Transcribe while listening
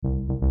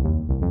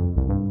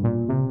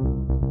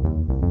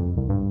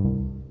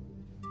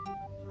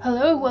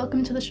Hello,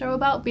 welcome to the show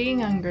about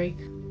being angry.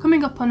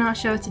 Coming up on our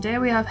show today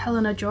we have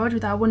Helena George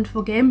with our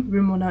wonderful game,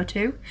 Room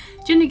 102,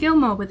 Ginny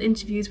Gilmore with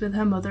interviews with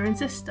her mother and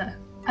sister,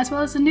 as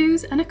well as the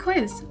news and a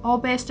quiz, all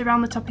based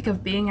around the topic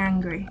of being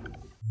angry.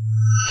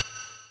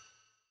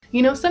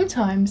 You know,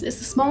 sometimes it's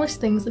the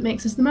smallest things that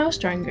makes us the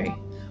most angry.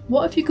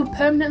 What if you could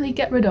permanently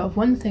get rid of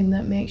one thing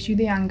that makes you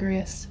the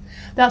angriest?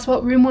 That's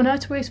what Room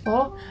 102 is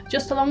for.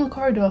 Just along the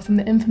corridor from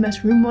the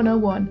infamous Room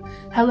 101,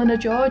 Helena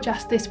George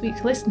asked this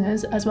week's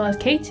listeners, as well as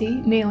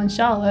Katie, Neil and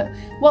Charlotte,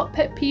 what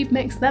pet peeve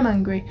makes them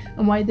angry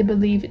and why they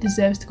believe it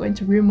deserves to go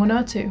into Room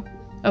 102.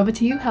 Over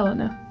to you,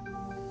 Helena.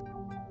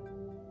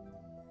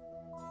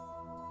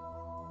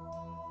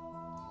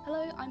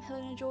 Hello, I'm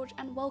Helena George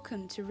and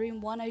welcome to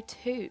Room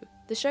 102,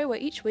 the show where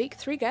each week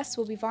 3 guests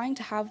will be vying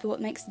to have what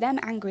makes them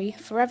angry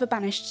forever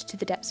banished to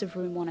the depths of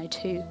Room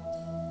 102.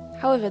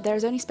 However, there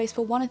is only space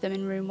for one of them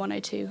in Room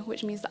 102,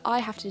 which means that I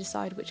have to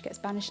decide which gets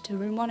banished to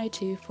Room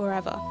 102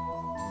 forever.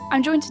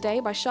 I'm joined today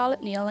by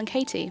Charlotte, Neil and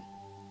Katie.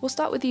 We'll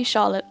start with you,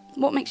 Charlotte.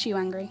 What makes you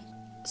angry?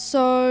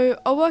 So,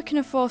 I work in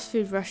a fast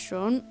food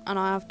restaurant and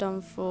I have done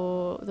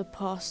for the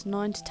past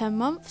 9 to 10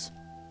 months.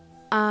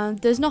 And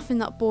there's nothing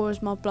that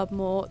bores my blood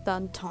more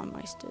than time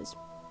wasters.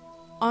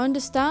 I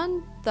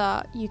understand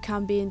that you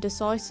can be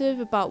indecisive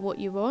about what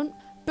you want,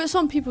 but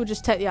some people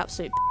just take the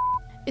absolute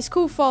It's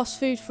called fast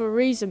food for a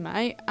reason,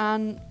 mate,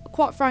 and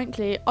quite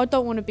frankly, I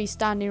don't want to be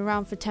standing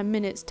around for 10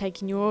 minutes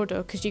taking your order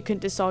because you couldn't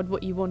decide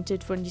what you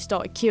wanted when you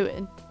started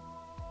queuing.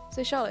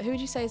 So Charlotte, who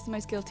would you say is the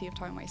most guilty of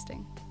time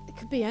wasting? It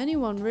could be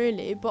anyone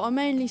really, but I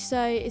mainly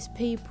say it's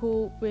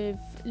people with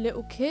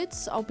little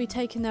kids. I'll be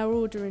taking their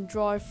order in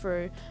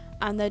drive-thru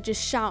and they're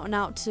just shouting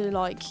out to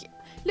like,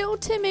 "Little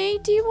Timmy,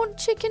 do you want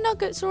chicken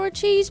nuggets or a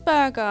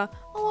cheeseburger?"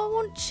 "Oh, I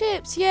want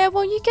chips." "Yeah,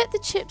 well, you get the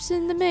chips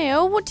in the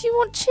meal. What do you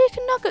want,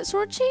 chicken nuggets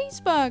or a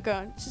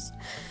cheeseburger?"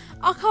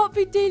 I can't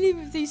be dealing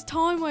with these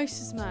time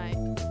wasters, mate.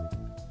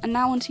 And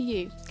now on to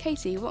you.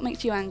 Katie, what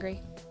makes you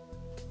angry?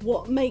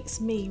 What makes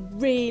me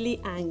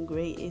really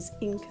angry is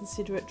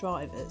inconsiderate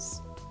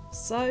drivers.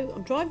 So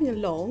I'm driving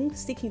along,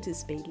 sticking to the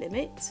speed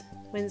limit,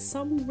 when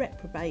some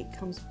reprobate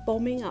comes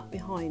bombing up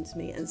behind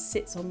me and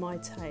sits on my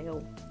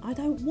tail. I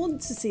don't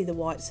want to see the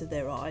whites of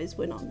their eyes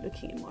when I'm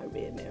looking in my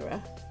rear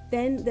mirror.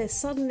 Then they're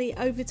suddenly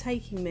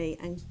overtaking me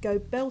and go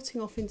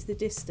belting off into the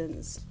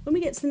distance. When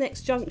we get to the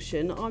next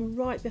junction, I'm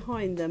right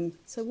behind them.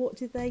 So what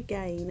did they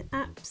gain?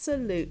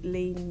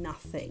 Absolutely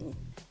nothing.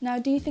 Now,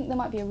 do you think there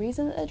might be a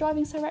reason that they're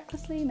driving so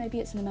recklessly? Maybe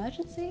it's an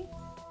emergency?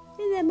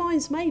 In their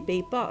minds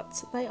maybe,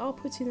 but they are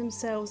putting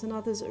themselves and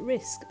others at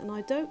risk, and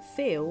I don't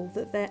feel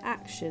that their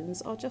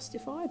actions are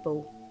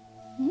justifiable.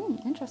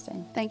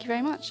 Interesting. Thank you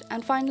very much.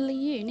 And finally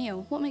you,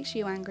 Neil, what makes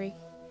you angry?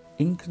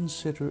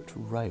 Inconsiderate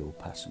rail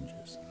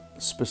passengers.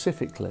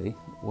 Specifically,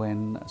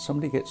 when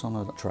somebody gets on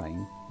a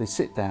train, they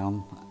sit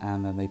down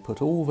and then they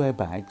put all their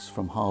bags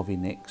from Harvey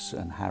Nicks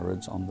and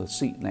Harrods on the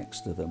seat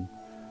next to them,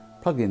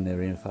 plug in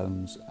their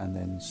earphones and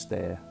then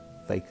stare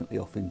vacantly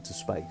off into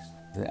space.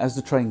 As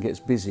the train gets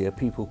busier,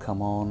 people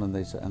come on and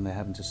they're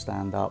having to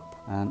stand up,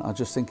 and I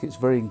just think it's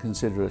very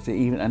inconsiderate.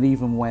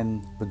 Even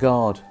when the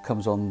guard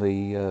comes on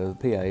the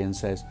PA and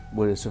says,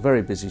 "Well, it's a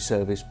very busy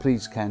service,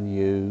 please can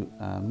you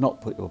not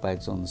put your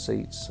bags on the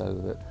seats so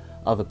that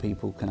other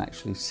people can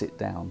actually sit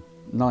down."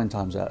 9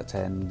 times out of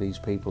 10, these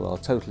people are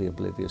totally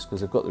oblivious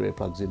because they've got their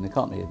earplugs in, they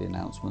can't hear the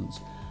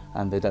announcements,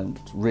 and they don't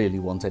really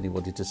want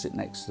anybody to sit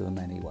next to them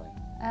anyway.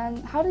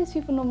 And how do these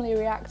people normally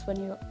react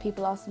when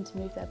people ask them to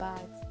move their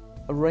bags?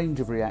 A range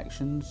of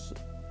reactions.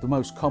 The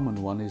most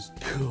common one is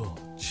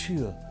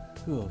cheer,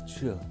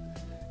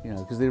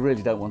 because they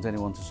really don't want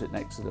anyone to sit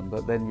next to them.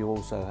 But then you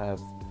also have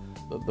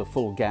the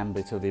full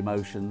gambit of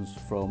emotions,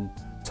 from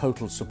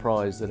total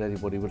surprise that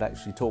anybody would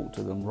actually talk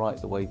to them, right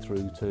the way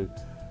through to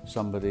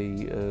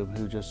somebody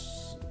who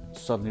just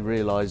suddenly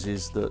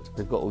realises that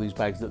they've got all these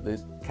bags, that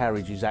the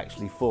carriage is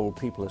actually full,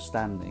 people are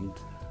standing,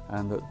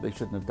 and that they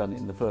shouldn't have done it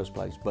in the first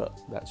place.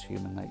 But that's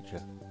human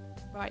nature.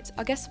 Right,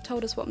 our guests have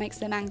told us what makes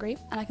them angry,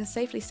 and I can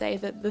safely say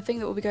that the thing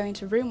that will be going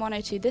to Room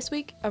 102 this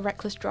week are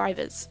reckless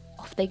drivers.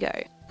 Off they go.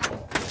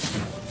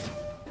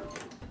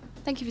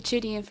 Thank you for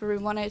tuning in for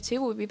Room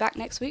 102. We'll be back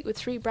next week with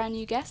 3 brand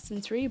new guests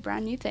and 3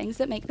 brand new things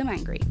that make them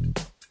angry.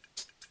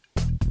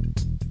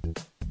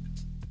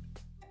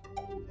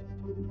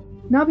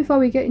 Now, before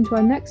we get into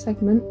our next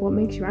segment, What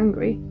Makes You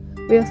Angry,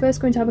 we are first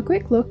going to have a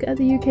quick look at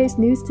the UK's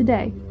news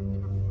today.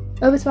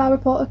 Over to our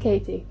reporter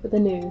Katie with the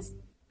news.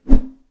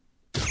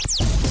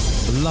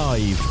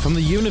 Live from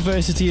the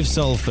University of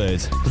Salford,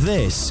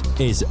 this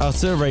is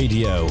Utter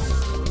Radio.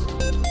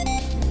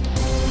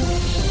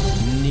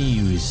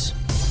 News.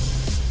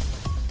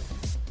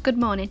 Good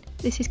morning,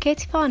 this is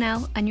Katie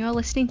Farnell and you're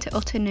listening to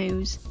Utter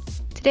News.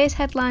 Today's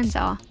headlines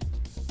are: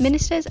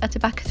 Ministers are to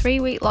back a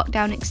 3-week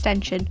lockdown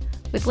extension,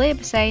 with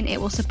Labour saying it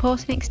will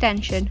support an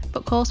extension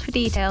but calls for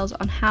details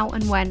on how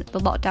and when the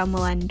lockdown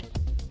will end.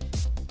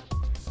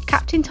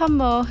 Captain Tom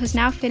Moore has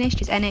now finished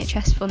his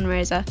NHS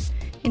fundraiser.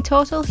 In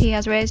total, he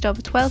has raised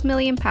over £12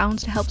 million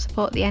to help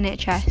support the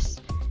NHS.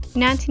 The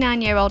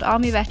 99-year-old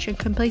Army veteran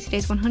completed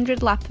his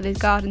 100th lap of his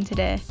garden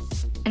today.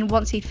 and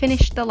once he'd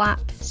finished the lap,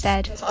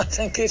 said, I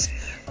think it's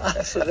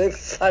absolutely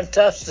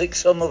fantastic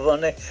sum of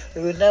money.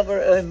 You would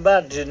never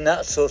imagine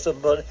that sort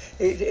of money.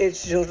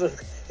 It's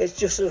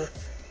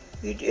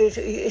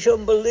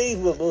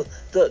unbelievable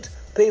that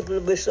people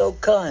will be so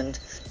kind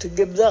to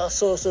give that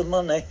sort of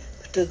money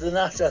to the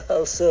National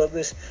Health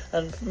Service,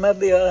 and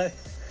maybe I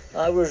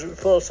was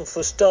responsible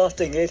for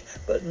starting it,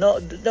 but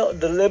not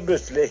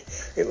deliberately.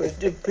 It was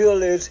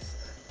purely,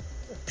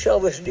 shall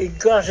we say,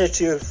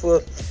 gratitude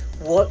for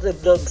what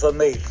they've done for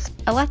me.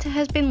 A letter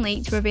has been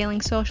leaked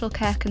revealing social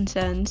care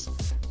concerns.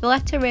 The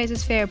letter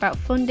raises fear about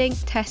funding,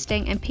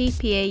 testing and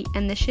PPE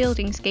and the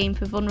shielding scheme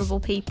for vulnerable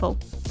people.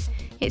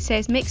 It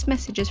says mixed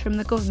messages from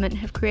the government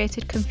have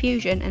created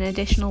confusion and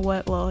additional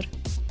workload.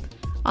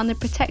 On the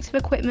protective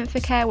equipment for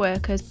care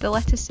workers, the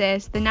letter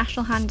says the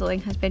national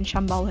handling has been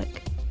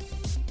shambolic.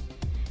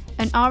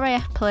 An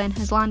RAF plane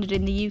has landed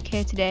in the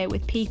UK today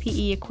with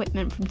PPE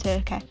equipment from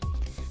Turkey.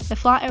 The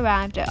flight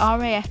arrived at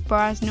RAF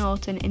Braz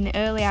Norton in the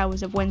early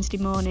hours of Wednesday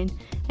morning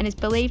and is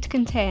believed to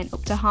contain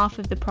up to half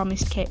of the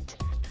promised kit.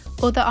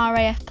 Other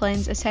RAF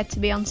planes are said to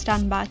be on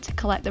standby to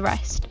collect the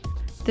rest.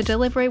 The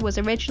delivery was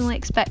originally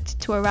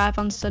expected to arrive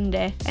on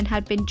Sunday and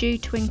had been due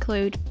to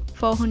include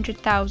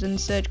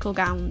 400,000 surgical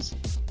gowns.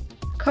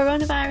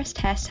 Coronavirus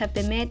tests have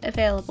been made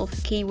available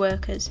for key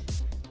workers.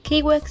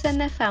 Key workers and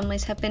their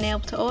families have been able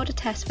to order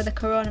tests for the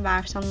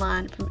coronavirus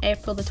online from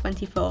April the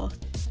 24th.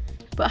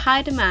 But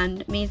high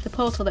demand means the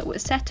portal that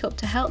was set up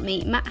to help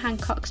meet Matt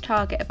Hancock's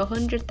target of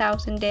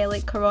 100,000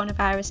 daily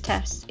coronavirus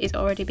tests is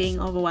already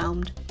being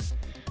overwhelmed.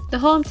 The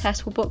home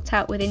tests were booked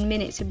out within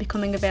minutes of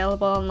becoming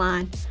available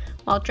online,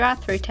 while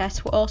drive-through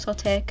tests were also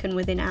taken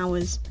within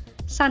hours.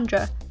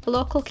 Sandra, a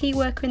local key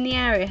worker in the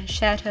area, has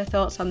shared her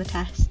thoughts on the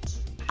tests.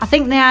 I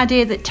think the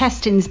idea that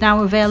testing is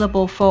now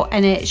available for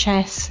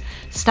NHS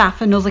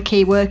staff and other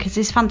key workers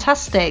is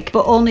fantastic,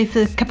 but only if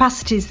the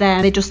capacity's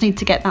there. They just need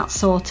to get that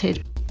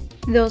sorted.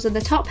 Those are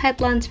the top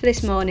headlines for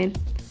this morning.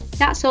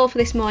 That's all for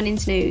this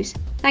morning's news.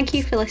 Thank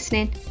you for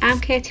listening. I'm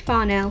Katie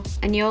Farnell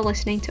and you're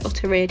listening to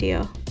Utter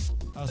Radio.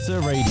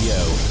 Utter Radio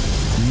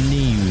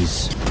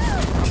News.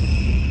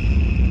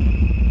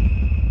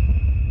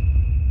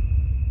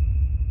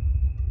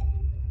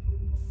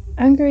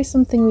 Anger is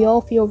something we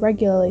all feel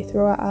regularly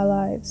throughout our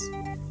lives.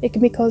 It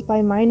can be caused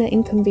by minor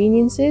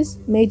inconveniences,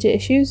 major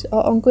issues,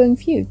 or ongoing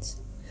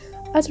feuds.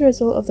 As a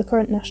result of the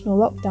current national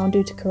lockdown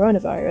due to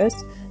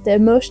coronavirus, the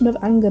emotion of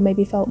anger may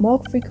be felt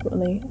more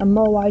frequently and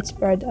more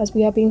widespread as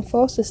we are being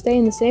forced to stay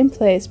in the same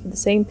place with the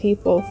same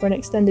people for an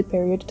extended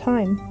period of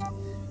time.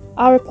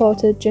 Our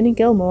reporter, Ginny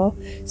Gilmore,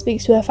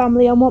 speaks to her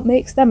family on what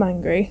makes them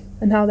angry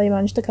and how they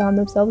manage to calm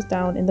themselves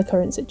down in the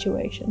current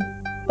situation.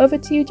 Over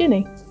to you,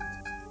 Ginny.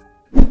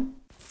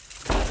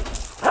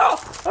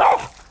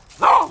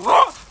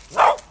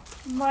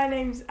 My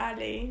name's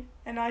Ali,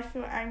 and I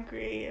feel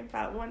angry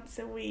about once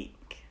a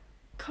week.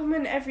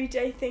 Common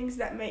everyday things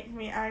that make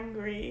me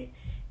angry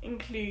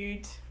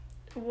include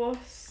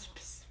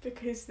wasps,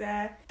 because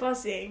their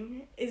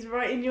buzzing is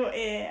right in your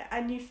ear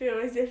and you feel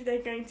as if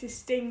they're going to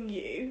sting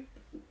you.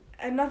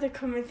 Another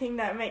common thing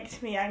that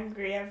makes me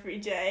angry every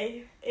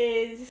day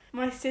is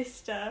my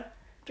sister,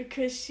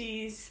 because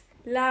she's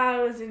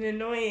loud and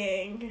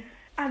annoying,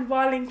 and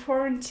while in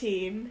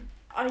quarantine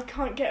I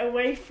can't get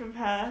away from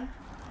her.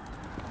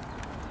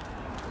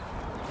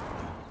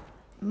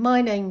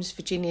 My name's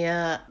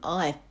Virginia.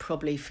 I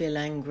probably feel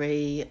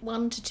angry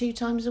 1 to 2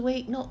 times a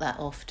week, not that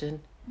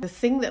often. The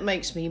thing that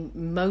makes me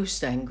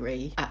most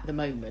angry at the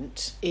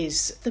moment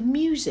is the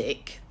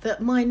music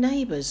that my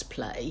neighbours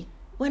play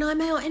when I'm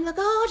out in the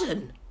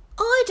garden.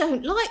 I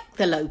don't like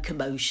the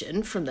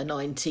locomotion from the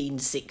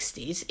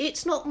 1960s.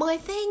 It's not my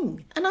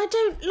thing. And I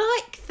don't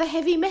like the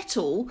heavy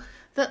metal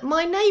that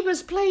my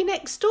neighbours play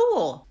next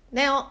door.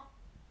 Now,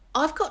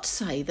 I've got to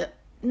say that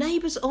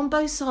neighbours on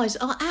both sides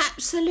are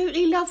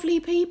absolutely lovely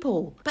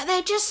people, but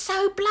they're just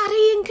so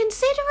bloody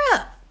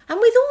inconsiderate. And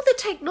with all the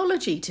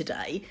technology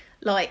today,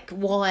 like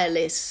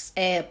wireless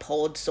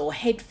AirPods or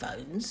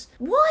headphones,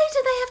 why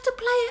do they have to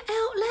play it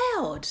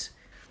out loud?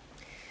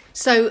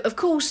 So, of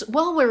course,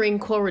 while we're in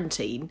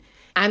quarantine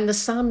and the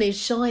sun is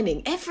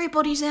shining,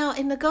 everybody's out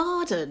in the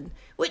garden,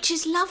 which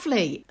is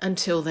lovely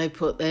until they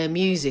put their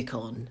music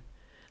on.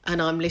 And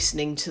I'm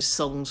listening to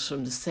songs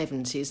from the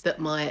 70s that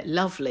my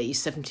lovely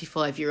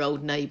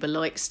 75-year-old neighbour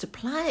likes to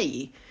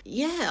play.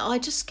 Yeah, I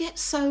just get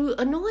so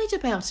annoyed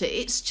about it.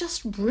 It's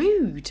just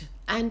rude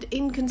and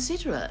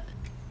inconsiderate.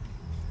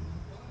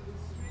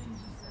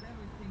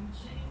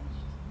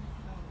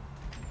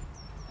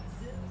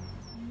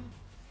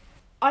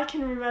 I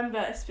can remember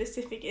a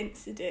specific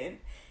incident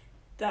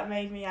that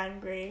made me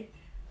angry.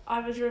 I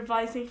was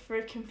revising for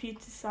a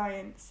computer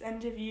science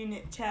end of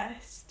unit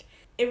test.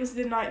 It was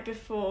the night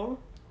before,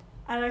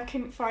 and I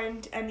couldn't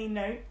find any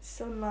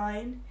notes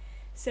online,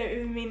 so it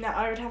would mean that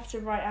I would have to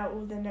write out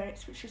all the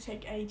notes, which would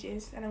take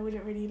ages, and I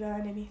wouldn't really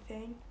learn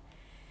anything.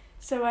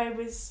 So I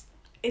was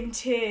in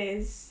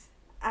tears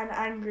and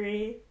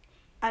angry,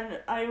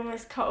 and I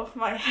almost cut off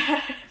my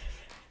hair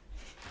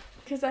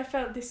because I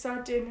felt this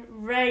sudden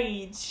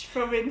rage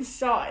from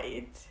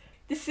inside.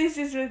 the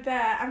scissors were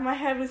there and my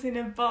hair was in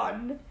a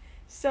bun.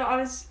 So I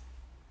was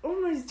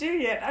almost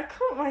doing it. I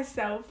caught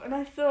myself and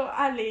I thought,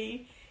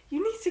 Ali,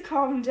 you need to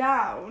calm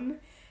down.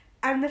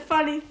 And the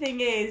funny thing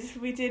is,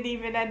 we didn't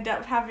even end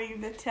up having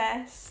the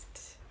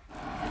test.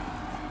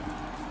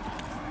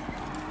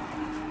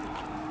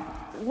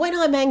 When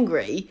I'm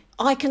angry,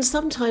 I can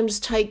sometimes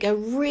take a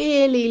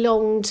really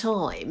long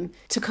time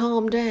to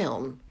calm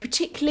down,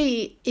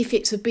 particularly if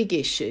it's a big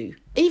issue.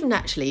 Even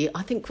actually,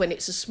 I think when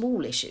it's a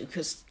small issue,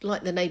 because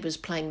like the neighbours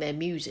playing their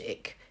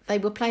music, they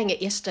were playing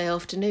it yesterday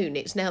afternoon,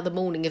 it's now the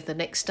morning of the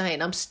next day,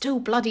 and I'm still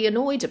bloody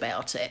annoyed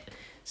about it.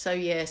 So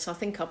yes, I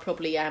think I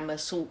probably am a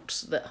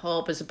sort that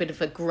harbours a bit of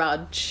a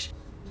grudge.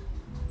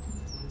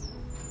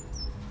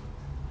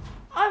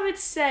 I would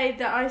say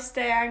that I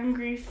stay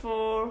angry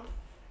for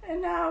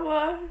an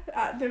hour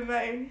at the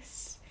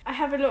most. I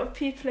have a lot of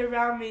people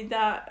around me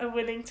that are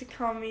willing to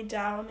calm me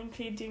down,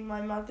 including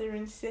my mother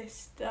and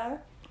sister.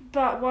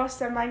 But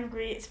whilst I'm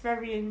angry, it's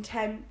very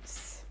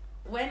intense.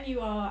 When you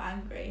are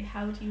angry,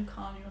 how do you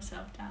calm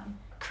yourself down?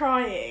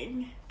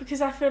 Crying, because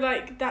I feel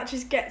like that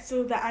just gets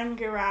all the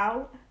anger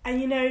out.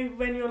 And you know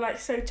when you're like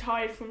so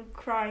tired from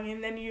crying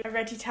and then you're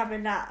ready to have a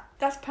nap?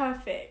 That's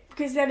perfect,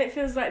 because then it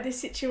feels like the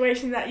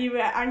situation that you were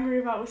angry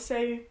about was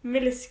so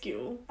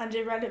minuscule and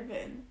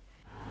irrelevant.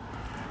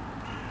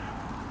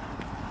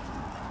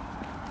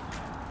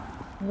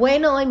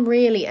 When I'm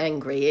really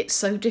angry, it's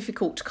so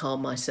difficult to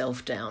calm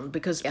myself down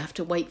because I have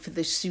to wait for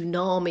the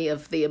tsunami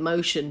of the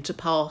emotion to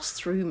pass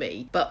through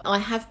me. But I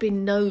have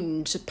been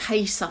known to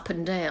pace up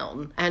and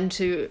down and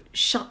to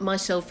shut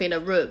myself in a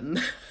room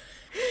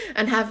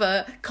and have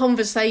a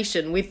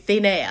conversation with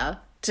thin air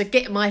to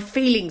get my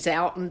feelings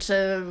out and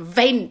to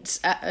vent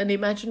at an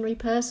imaginary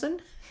person.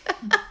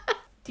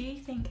 Do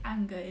you think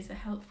anger is a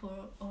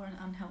helpful or an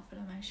unhelpful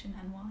emotion,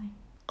 and why?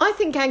 I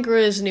think anger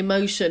as an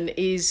emotion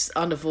is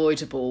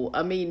unavoidable.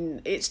 I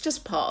mean, it's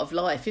just part of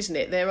life, isn't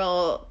it? There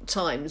are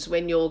times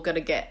when you're going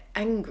to get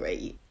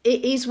angry.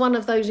 It is one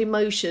of those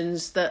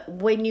emotions that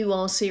when you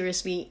are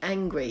seriously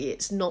angry,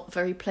 it's not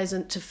very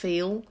pleasant to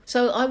feel.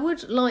 So I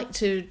would like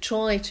to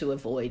try to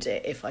avoid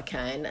it if I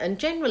can. And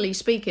generally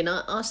speaking,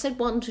 I said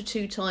 1 to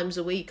 2 times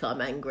a week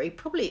I'm angry.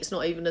 Probably it's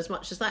not even as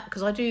much as that,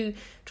 because I do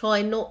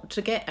try not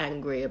to get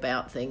angry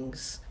about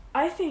things.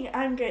 I think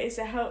anger is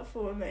a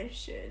helpful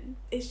emotion.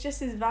 It's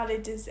just as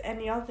valid as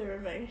any other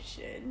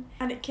emotion,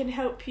 and it can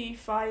help you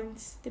find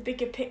the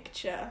bigger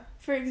picture.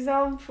 For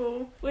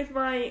example, with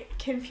my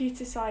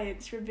computer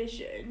science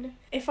revision,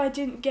 if I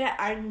didn't get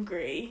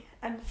angry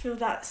and feel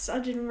that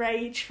sudden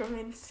rage from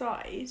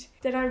inside,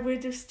 then I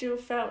would have still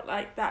felt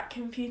like that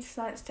computer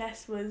science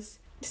test was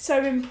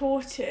so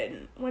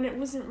important when it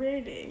wasn't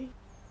really.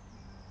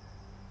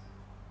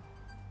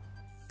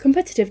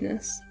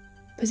 Competitiveness.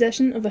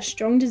 Possession of a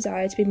strong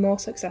desire to be more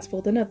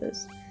successful than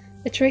others,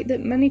 a trait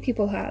that many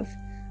people have,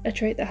 a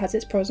trait that has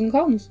its pros and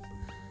cons.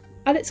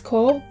 At its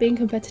core, being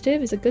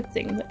competitive is a good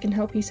thing that can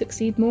help you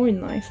succeed more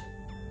in life.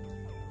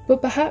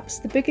 But perhaps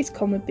the biggest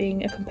con with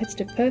being a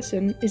competitive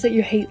person is that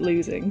you hate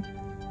losing.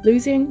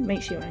 Losing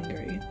makes you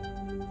angry.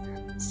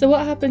 So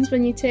what happens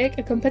when you take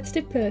a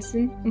competitive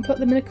person and put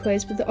them in a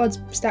quiz with the odds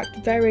stacked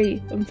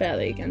very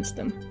unfairly against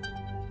them?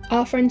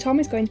 Our friend Tom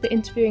is going to be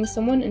interviewing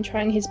someone and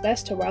trying his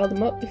best to rile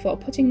them up before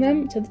putting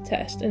them to the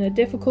test in a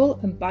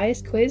difficult and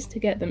biased quiz to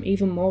get them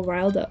even more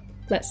riled up.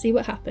 Let's see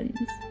what happens.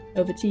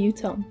 Over to you,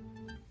 Tom.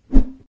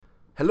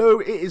 Hello,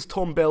 it is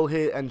Tom Bell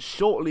here, and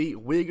shortly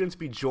we're going to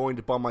be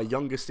joined by my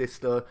younger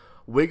sister.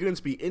 We're going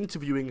to be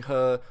interviewing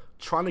her,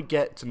 trying to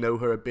get to know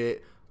her a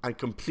bit, and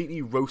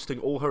completely roasting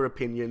all her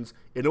opinions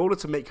in order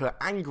to make her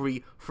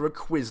angry for a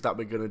quiz that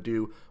we're going to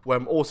do, where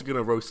I'm also going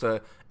to roast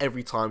her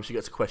every time she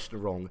gets a question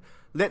wrong.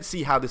 Let's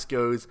see how this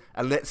goes,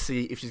 and let's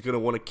see if she's going to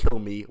want to kill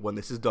me when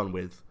this is done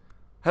with.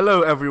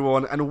 Hello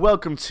everyone, and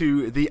welcome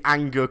to the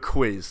Anger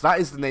Quiz. That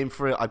is the name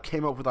for it. I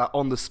came up with that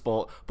on the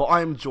spot, but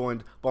I am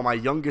joined by my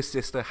younger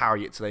sister,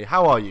 Harriet, today.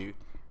 How are you?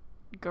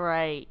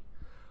 Great.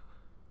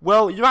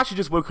 Well, you've actually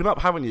just woken up,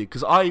 haven't you?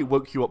 Because I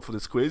woke you up for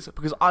this quiz,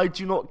 because I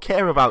do not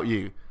care about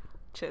you.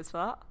 Cheers for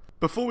that.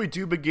 Before we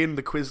do begin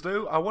the quiz,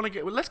 though, I want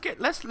to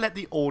let's let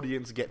the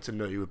audience get to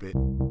know you a bit.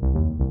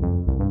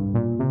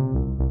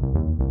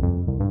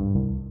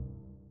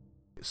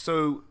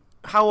 So,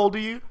 how old are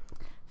you?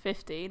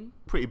 15.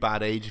 Pretty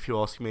bad age, if you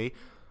ask me.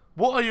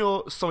 What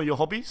are some of your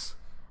hobbies?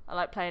 I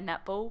like playing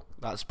netball.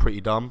 That's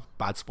pretty dumb.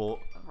 Bad sport.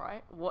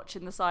 Right.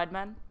 Watching the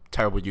Sidemen.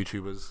 Terrible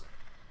YouTubers.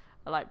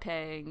 I like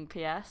playing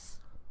PS.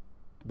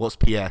 What's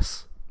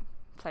PS?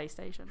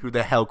 PlayStation. Who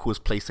the hell calls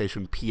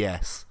PlayStation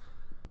PS?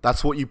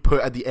 That's what you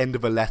put at the end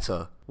of a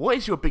letter. What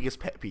is your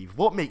biggest pet peeve?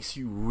 What makes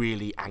you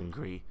really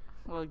angry?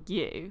 Well,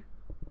 you.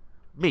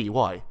 Me?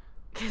 Why?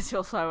 Because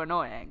you're so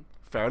annoying.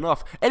 Fair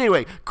enough.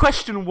 Anyway,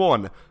 question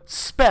 1.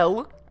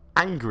 Spell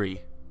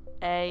angry.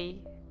 ANGRY.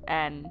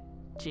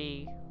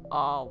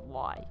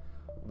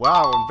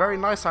 Wow, and very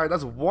nice, Harry.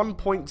 That's 1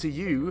 point to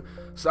you.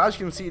 So as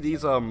you can see,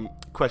 these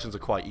questions are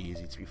quite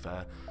easy, to be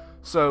fair.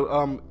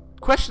 So,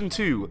 question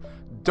 2.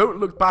 Don't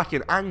Look Back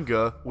in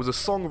Anger was a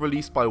song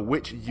released by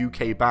which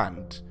UK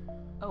band?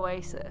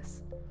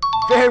 Oasis.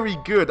 Very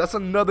good. That's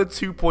another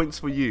 2 points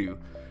for you.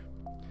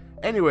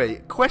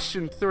 Anyway,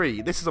 question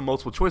 3. This is a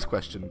multiple choice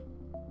question.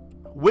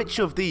 Which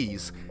of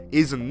these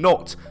is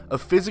not a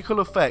physical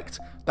effect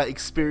that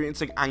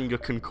experiencing anger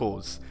can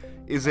cause?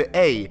 Is it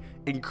A,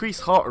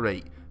 increased heart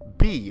rate,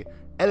 B,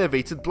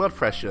 elevated blood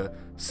pressure,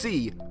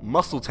 C,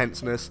 muscle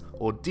tenseness,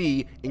 or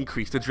D,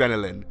 increased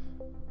adrenaline?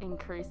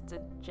 Increased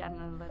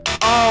adrenaline.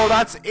 Oh,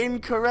 that's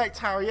incorrect,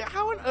 Harriet.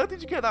 How on earth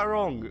did you get that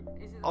wrong?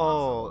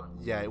 Oh,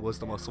 yeah, it was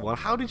the muscle one.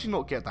 How did you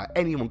not get that?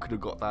 Anyone could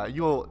have got that.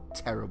 You're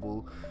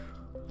terrible.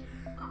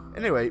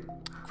 Anyway,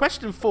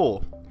 question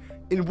 4.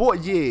 In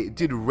what year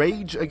did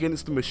Rage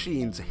Against the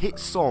Machine's hit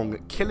song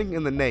Killing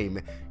in the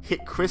Name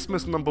hit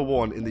Christmas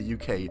 #1 in the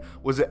UK?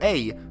 Was it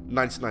A,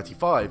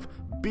 1995,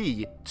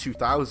 B,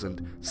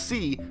 2000,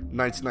 C,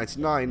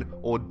 1999,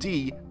 or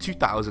D,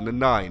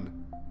 2009?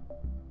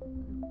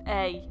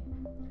 A.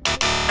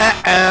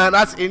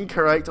 That's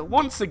incorrect.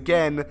 Once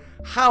again,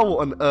 how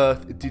on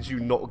earth did you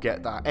not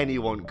get that?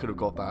 Anyone could have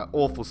got that.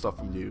 Awful stuff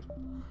from you.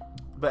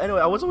 But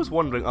anyway, I was always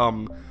wondering,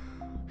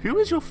 who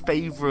is your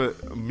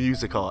favourite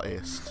music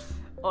artist?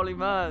 Ollie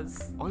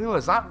Murs. Ollie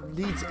Murs, that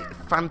leads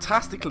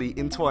fantastically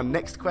into our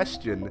next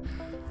question.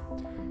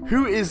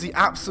 Who is the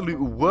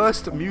absolute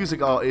worst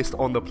music artist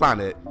on the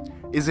planet?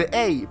 Is it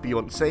A,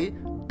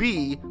 Beyonce,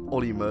 B,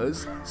 Ollie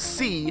Murs,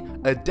 C,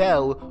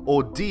 Adele,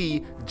 or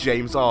D,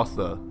 James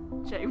Arthur?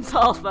 James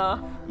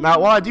Arthur.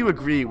 Now, while I do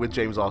agree with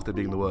James Arthur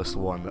being the worst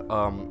one,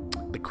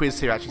 the quiz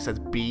here actually says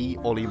B,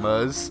 Ollie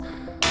Murs.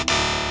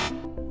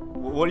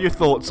 What are your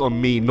thoughts on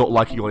me not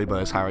liking Ollie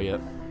Murs, Harriet?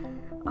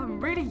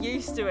 I'm really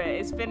used to it.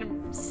 It's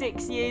been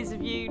 6 years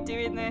of you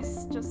doing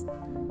this. Just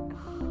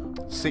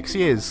 6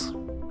 years.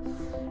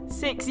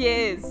 6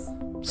 years.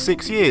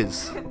 6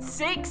 years.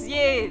 6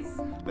 years.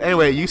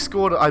 Anyway, you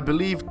scored, I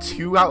believe,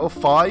 2 out of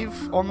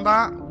 5 on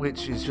that,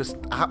 which is just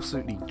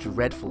absolutely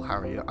dreadful,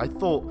 Harriet. I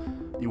thought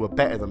you were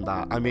better than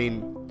that. I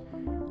mean,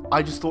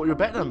 I just thought you were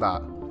better than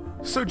that.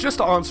 So just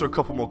to answer a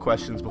couple more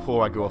questions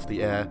before I go off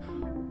the air,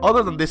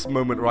 other than this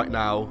moment right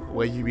now,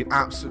 where you've been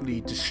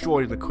absolutely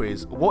destroyed in the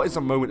quiz, what is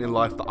a moment in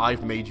life that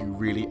I've made you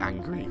really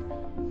angry?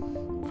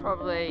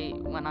 Probably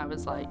when I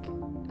was like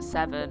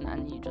 7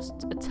 and you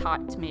just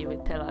attacked me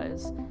with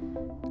pillows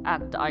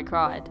and I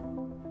cried.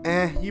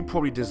 You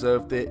probably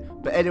deserved it.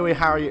 But anyway,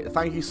 Harriet,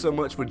 thank you so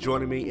much for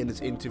joining me in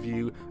this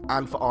interview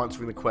and for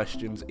answering the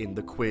questions in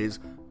the quiz.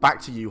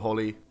 Back to you,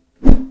 Holly.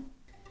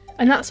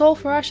 And that's all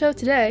for our show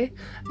today.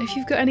 If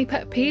you've got any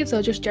pet peeves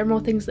or just general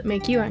things that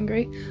make you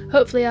angry,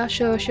 hopefully our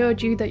show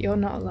showed you that you're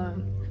not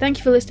alone. Thank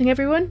you for listening,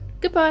 everyone.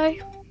 Goodbye.